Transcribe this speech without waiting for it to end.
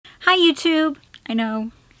Hi YouTube! I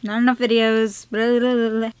know, not enough videos, blah, blah, blah,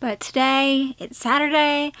 blah. But today, it's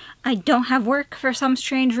Saturday, I don't have work for some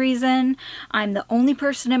strange reason, I'm the only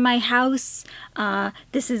person in my house,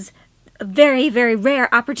 this is a very, very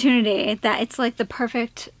rare opportunity that it's like the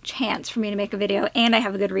perfect chance for me to make a video, and I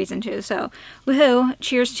have a good reason to, so woohoo,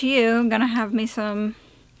 cheers to you. I'm gonna have me some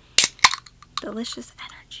delicious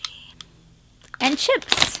energy. And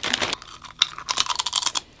chips!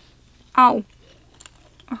 Ow.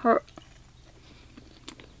 It hurt.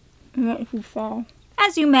 I want to fall.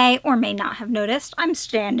 As you may or may not have noticed, I'm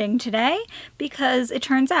standing today because it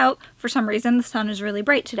turns out, for some reason, the sun is really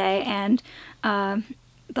bright today and the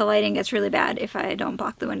lighting gets really bad if I don't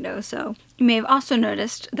block the window. So you may have also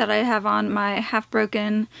noticed that I have on my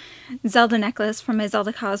half-broken Zelda necklace from my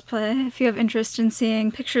Zelda cosplay. If you have interest in seeing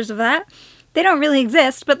pictures of that, they don't really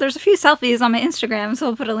exist, but there's a few selfies on my Instagram, so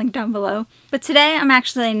I'll put a link down below. But today I'm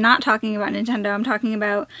actually not talking about Nintendo, I'm talking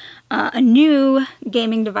about a new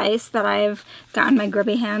gaming device that I've gotten my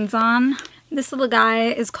grubby hands on. This little guy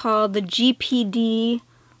is called the GPD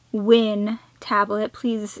WIN tablet.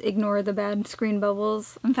 Please ignore the bad screen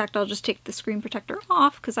bubbles. In fact, I'll just take the screen protector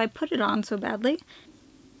off because I put it on so badly.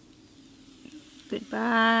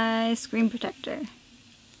 Goodbye, screen protector.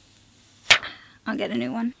 I'll get a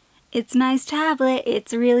new one. It's a nice tablet,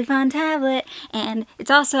 it's a really fun tablet, and it's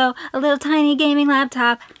also a little tiny gaming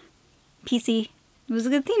laptop. PC. It was a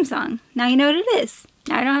good theme song. Now you know what it is.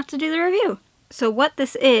 Now I don't have to do the review. So what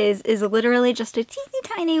this is literally just a teeny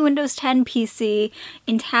tiny Windows 10 PC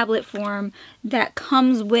in tablet form that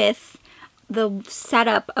comes with the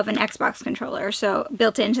setup of an Xbox controller, so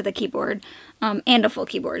built into the keyboard, and a full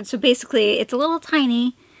keyboard. So basically it's a little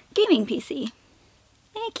tiny gaming PC.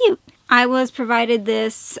 Ain't it cute? I was provided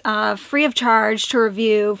this free of charge to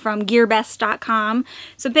review from GearBest.com.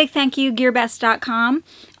 So big thank you, GearBest.com.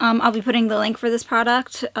 I'll be putting the link for this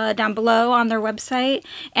product down below on their website,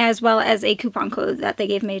 as well as a coupon code that they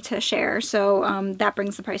gave me to share. So that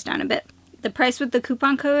brings the price down a bit. The price with the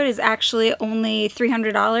coupon code is actually only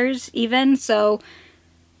 $300 even, so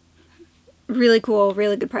really cool,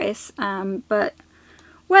 really good price. But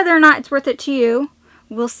whether or not it's worth it to you,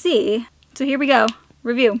 we'll see. So here we go.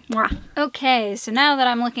 Review. Mwah. Okay, so now that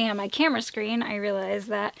I'm looking at my camera screen, I realize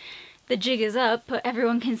that the jig is up, but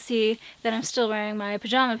everyone can see that I'm still wearing my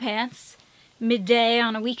pajama pants midday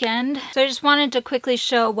on a weekend. So I just wanted to quickly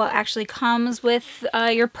show what actually comes with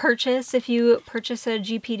your purchase. If you purchase a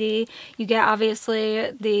GPD, you get obviously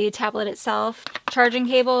the tablet itself. Charging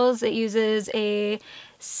cables, it uses a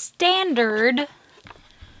standard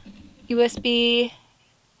USB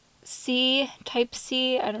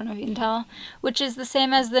Type-C, I don't know if you can tell, which is the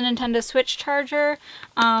same as the Nintendo Switch charger,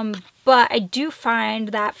 but I do find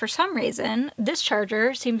that for some reason this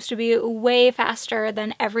charger seems to be way faster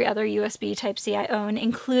than every other USB Type-C I own,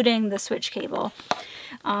 including the Switch cable.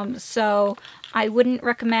 So I wouldn't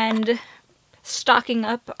recommend stocking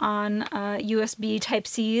up on USB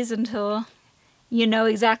Type-Cs until you know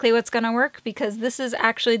exactly what's going to work, because this is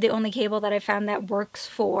actually the only cable that I found that works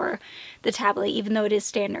for the tablet, even though it is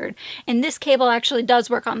standard. And this cable actually does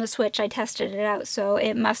work on the Switch. I tested it out, so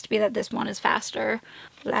it must be that this one is faster.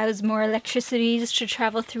 Allows more electricity to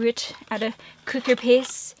travel through it at a quicker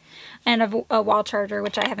pace. And a wall charger,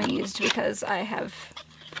 which I haven't used because I have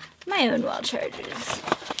my own wall chargers.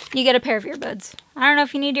 You get a pair of earbuds. I don't know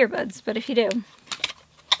if you need earbuds, but if you do,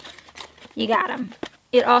 you got them.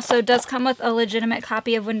 It also does come with a legitimate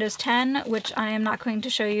copy of Windows 10, which I am not going to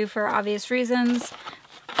show you for obvious reasons,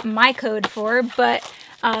 my code for, but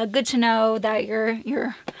good to know that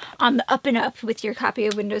you're on the up and up with your copy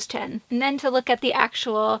of Windows 10. And then to look at the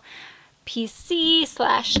actual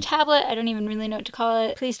PC/tablet, I don't even really know what to call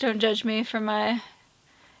it. Please don't judge me for my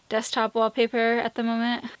desktop wallpaper at the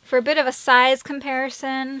moment. For a bit of a size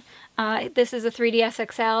comparison, this is a 3DS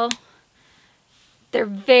XL. They're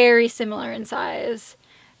very similar in size.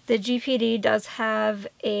 The GPD does have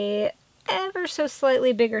a ever so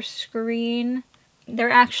slightly bigger screen. They're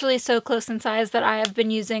actually so close in size that I have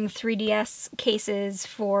been using 3DS cases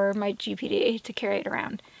for my GPD to carry it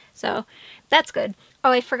around. So that's good.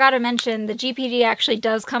 Oh, I forgot to mention, the GPD actually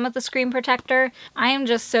does come with a screen protector. I am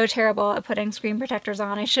just so terrible at putting screen protectors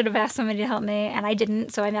on. I should have asked somebody to help me, and I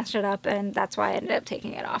didn't, so I messed it up, and that's why I ended up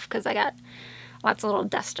taking it off, because I got lots of little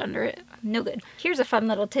dust under it. No good. Here's a fun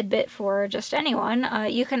little tidbit for just anyone.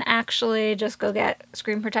 You can actually just go get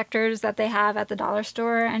screen protectors that they have at the dollar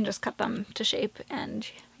store and just cut them to shape, and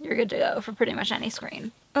you're good to go for pretty much any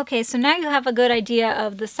screen. Okay, so now you have a good idea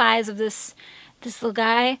of the size of this little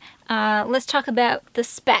guy. Let's talk about the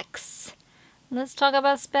specs. Let's talk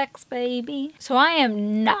about specs, baby. So I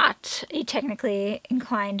am not a technically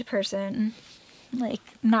inclined person. Like,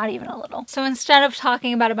 not even a little. So instead of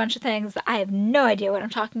talking about a bunch of things that I have no idea what I'm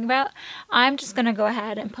talking about, I'm just gonna go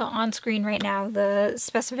ahead and put on screen right now the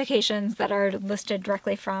specifications that are listed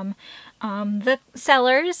directly from the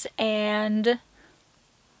sellers, and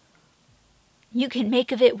you can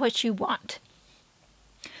make of it what you want.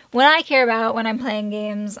 What I care about when I'm playing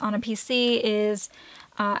games on a PC is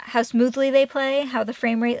how smoothly they play, how the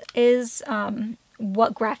frame rate is,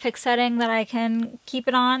 what graphics setting that I can keep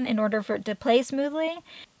it on in order for it to play smoothly.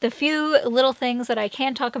 The few little things that I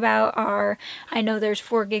can talk about are, I know there's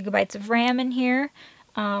 4 gigabytes of RAM in here.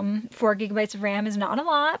 4 gigabytes of RAM is not a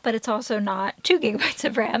lot, but it's also not 2 gigabytes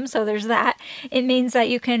of RAM, so there's that. It means that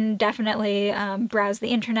you can definitely browse the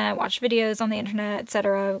internet, watch videos on the internet,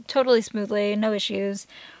 etc. totally smoothly, no issues.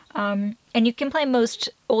 And you can play most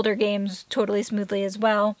older games totally smoothly as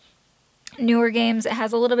well. Newer games it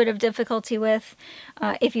has a little bit of difficulty with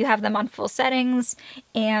if you have them on full settings,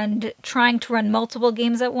 and trying to run multiple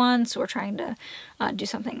games at once or trying to do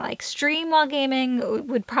something like stream while gaming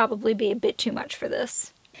would probably be a bit too much for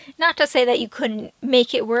this. Not to say that you couldn't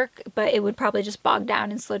make it work, but it would probably just bog down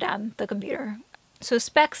and slow down the computer. So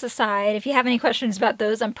specs aside, if you have any questions about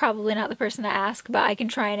those, I'm probably not the person to ask, but I can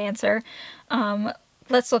try and answer.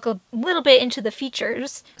 Let's look a little bit into the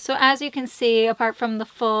features. So as you can see, apart from the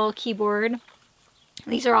full keyboard,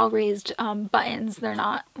 these are all raised buttons. They're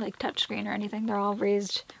not like touchscreen or anything. They're all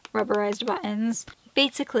raised rubberized buttons.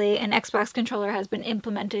 Basically, an Xbox controller has been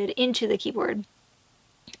implemented into the keyboard.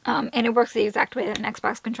 And it works the exact way that an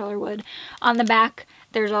Xbox controller would. On the back,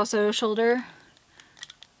 there's also shoulder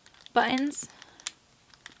buttons,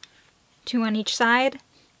 2 on each side.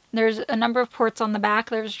 There's a number of ports on the back.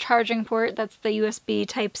 There's a charging port, that's the USB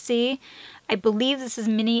Type-C. I believe this is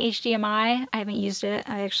mini HDMI. I haven't used it.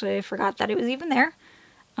 I actually forgot that it was even there.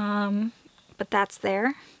 But that's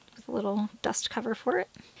there, with a little dust cover for it.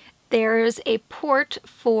 There's a port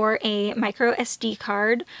for a micro SD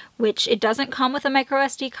card, which it doesn't come with a micro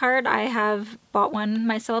SD card. I have bought one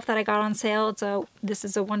myself that I got on sale. This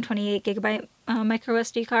is a 128 gigabyte micro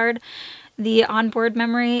SD card. The onboard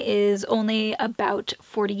memory is only about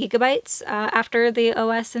 40 gigabytes after the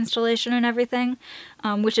OS installation and everything,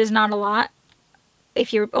 which is not a lot.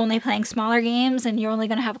 If you're only playing smaller games and you're only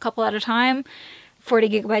going to have a couple at a time, 40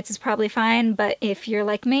 gigabytes is probably fine, but if you're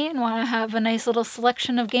like me and want to have a nice little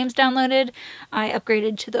selection of games downloaded, I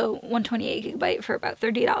upgraded to the 128 gigabyte for about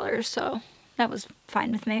 $30, so that was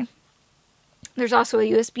fine with me. There's also a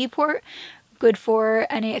USB port, good for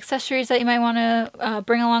any accessories that you might want to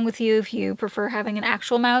bring along with you. If you prefer having an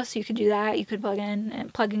actual mouse, you could do that. You could plug in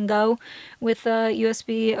and plug and go with a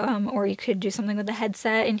USB, or you could do something with a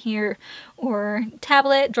headset in here, or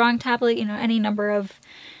tablet, drawing tablet, you know, any number of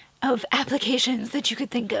applications that you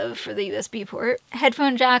could think of for the USB port.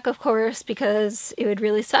 Headphone jack, of course, because it would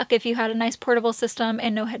really suck if you had a nice portable system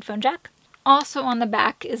and no headphone jack. Also on the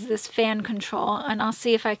back is this fan control, and I'll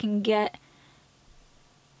see if I can get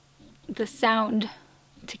the sound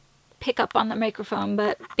to pick up on the microphone,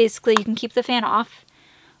 but basically you can keep the fan off.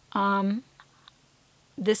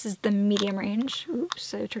 This is the medium range.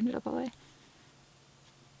 Oops, I turned it up all the way.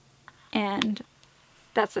 And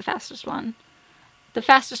that's the fastest one. The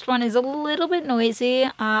fastest one is a little bit noisy.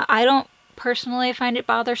 I don't personally find it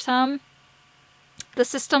bothersome. The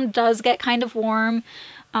system does get kind of warm.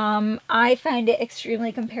 I find it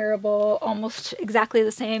extremely comparable, almost exactly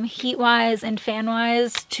the same heat-wise and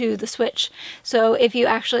fan-wise to the Switch. So if you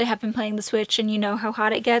actually have been playing the Switch and you know how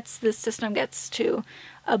hot it gets, this system gets to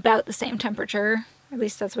about the same temperature. At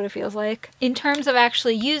least that's what it feels like. In terms of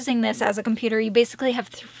actually using this as a computer, you basically have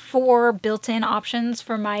 4 built-in options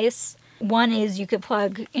for mice. One is you could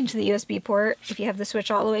plug into the USB port. If you have the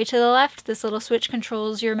Switch all the way to the left, this little switch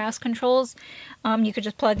controls your mouse controls. You could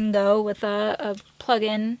just plug and go with a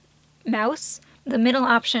plug-in mouse. The middle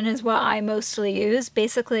option is what I mostly use.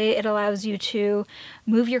 Basically, it allows you to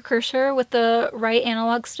move your cursor with the right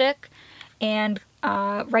analog stick and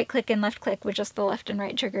right click and left click with just the left and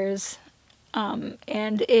right triggers.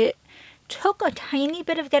 And it took a tiny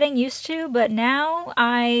bit of getting used to, but now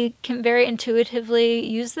I can very intuitively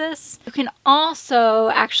use this. You can also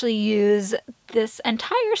actually use this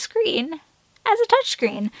entire screen as a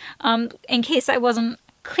touchscreen. In case I wasn't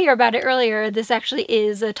clear about it earlier, this actually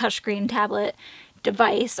is a touchscreen tablet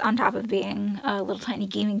device on top of being a little tiny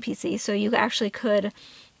gaming PC, so you actually could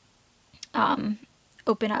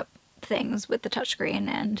open up things with the touchscreen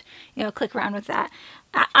and, you know, click around with that.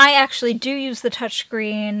 I actually do use the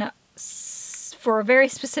touchscreen for a very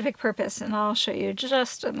specific purpose, and I'll show you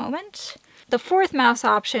just a moment. The fourth mouse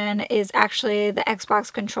option is actually the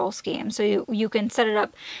Xbox control scheme, so you can set it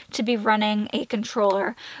up to be running a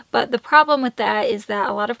controller. But the problem with that is that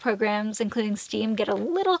a lot of programs, including Steam, get a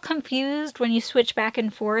little confused when you switch back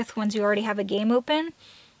and forth once you already have a game open.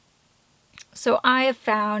 So I have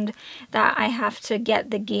found that I have to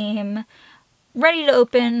get the game ready to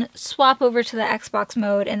open, swap over to the Xbox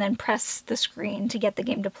mode, and then press the screen to get the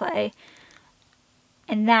game to play.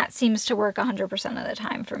 And that seems to work 100% of the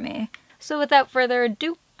time for me. So without further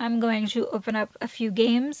ado, I'm going to open up a few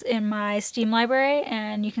games in my Steam library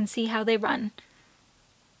and you can see how they run.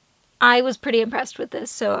 I was pretty impressed with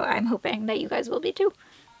this, so I'm hoping that you guys will be too.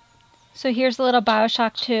 So here's a little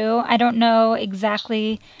BioShock 2. I don't know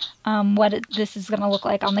exactly this is going to look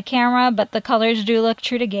like on the camera, but the colors do look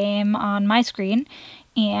true to game on my screen.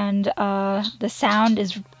 And the sound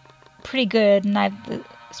is pretty good, and I have the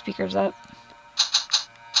speakers up.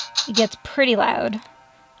 It gets pretty loud.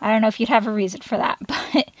 I don't know if you'd have a reason for that,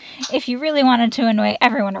 but if you really wanted to annoy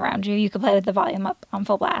everyone around you, you could play with the volume up on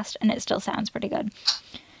full blast, and it still sounds pretty good.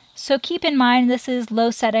 So keep in mind this is low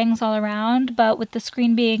settings all around, but with the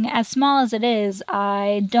screen being as small as it is,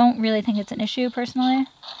 I don't really think it's an issue personally.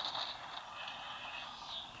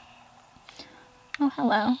 Oh,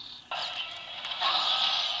 hello.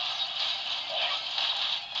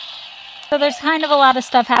 So there's kind of a lot of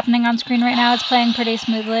stuff happening on screen right now. It's playing pretty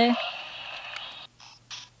smoothly.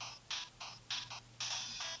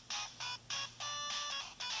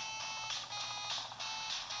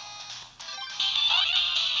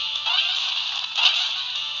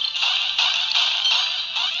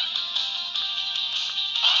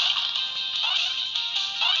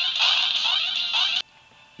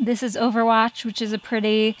 This is Overwatch, which is a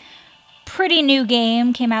pretty new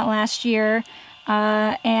game, came out last year,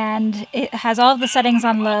 and it has all of the settings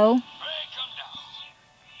on low.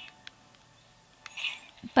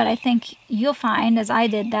 But I think you'll find, as I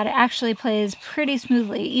did, that it actually plays pretty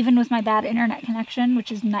smoothly, even with my bad internet connection,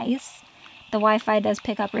 which is nice. The Wi-Fi does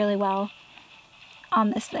pick up really well on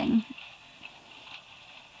this thing.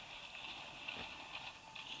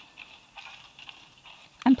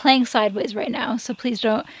 I'm playing sideways right now, so please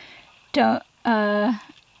don't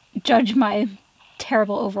judge my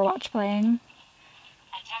terrible Overwatch playing.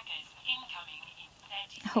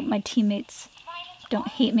 I hope my teammates don't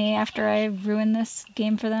hate me after I ruin this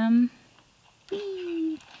game for them.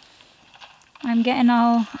 I'm getting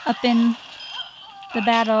all up in the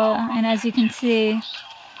battle, and as you can see,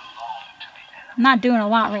 I'm not doing a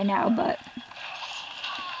lot right now, but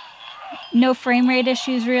no frame rate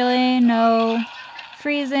issues really, no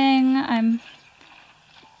freezing. I'm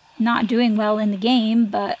not doing well in the game,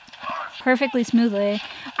 but perfectly smoothly.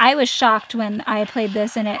 I was shocked when I played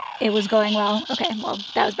this and it was going well. Okay, well,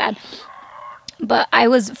 that was bad. But I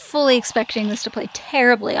was fully expecting this to play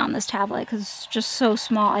terribly on this tablet because it's just so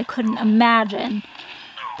small. I couldn't imagine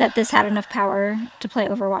that this had enough power to play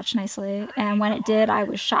Overwatch nicely. And when it did, I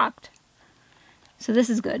was shocked. So this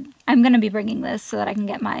is good. I'm going to be bringing this so that I can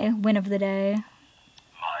get my win of the day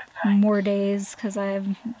more days, because I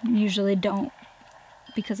usually don't,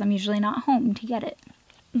 because I'm usually not home to get it.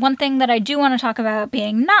 One thing that I do want to talk about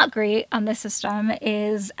being not great on this system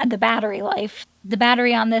is the battery life. The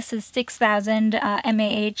battery on this is 6,000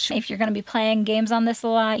 mAh. If you're going to be playing games on this a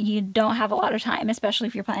lot, you don't have a lot of time, especially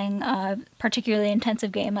if you're playing a particularly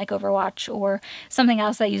intensive game like Overwatch or something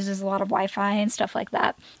else that uses a lot of Wi-Fi and stuff like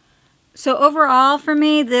that. So overall, for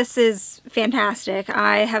me, this is fantastic.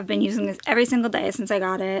 I have been using this every single day since I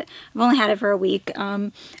got it. I've only had it for a week.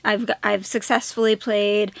 I've successfully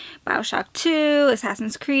played BioShock 2,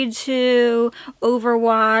 Assassin's Creed 2,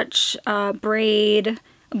 Overwatch, Braid,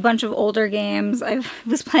 a bunch of older games. I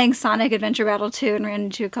was playing Sonic Adventure Battle 2 and ran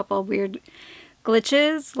into a couple of weird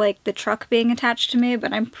glitches, like the truck being attached to me,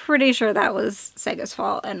 but I'm pretty sure that was Sega's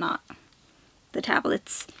fault and not the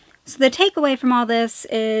tablets. So the takeaway from all this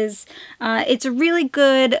is it's a really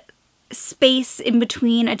good space in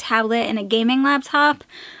between a tablet and a gaming laptop.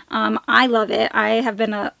 I love it. I have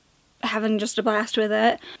been having just a blast with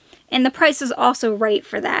it. And the price is also right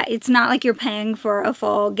for that. It's not like you're paying for a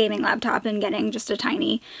full gaming laptop and getting just a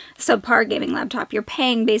tiny subpar gaming laptop. You're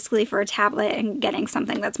paying basically for a tablet and getting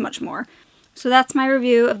something that's much more. So that's my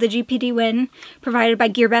review of the GPD WIN provided by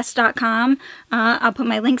GearBest.com. I'll put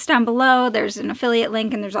my links down below. There's an affiliate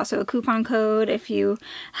link and there's also a coupon code. If you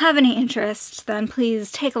have any interest, then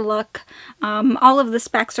please take a look. All of the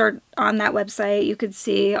specs are on that website. You could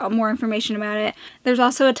see more information about it. There's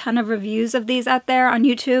also a ton of reviews of these out there on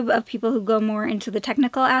YouTube of people who go more into the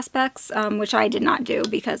technical aspects, which I did not do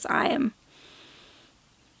because I am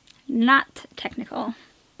not technical.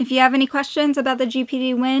 If you have any questions about the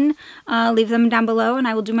GPD WIN, leave them down below and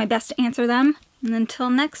I will do my best to answer them. And until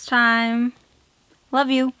next time, love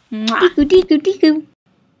you. Mwah. Deku, deku, deku.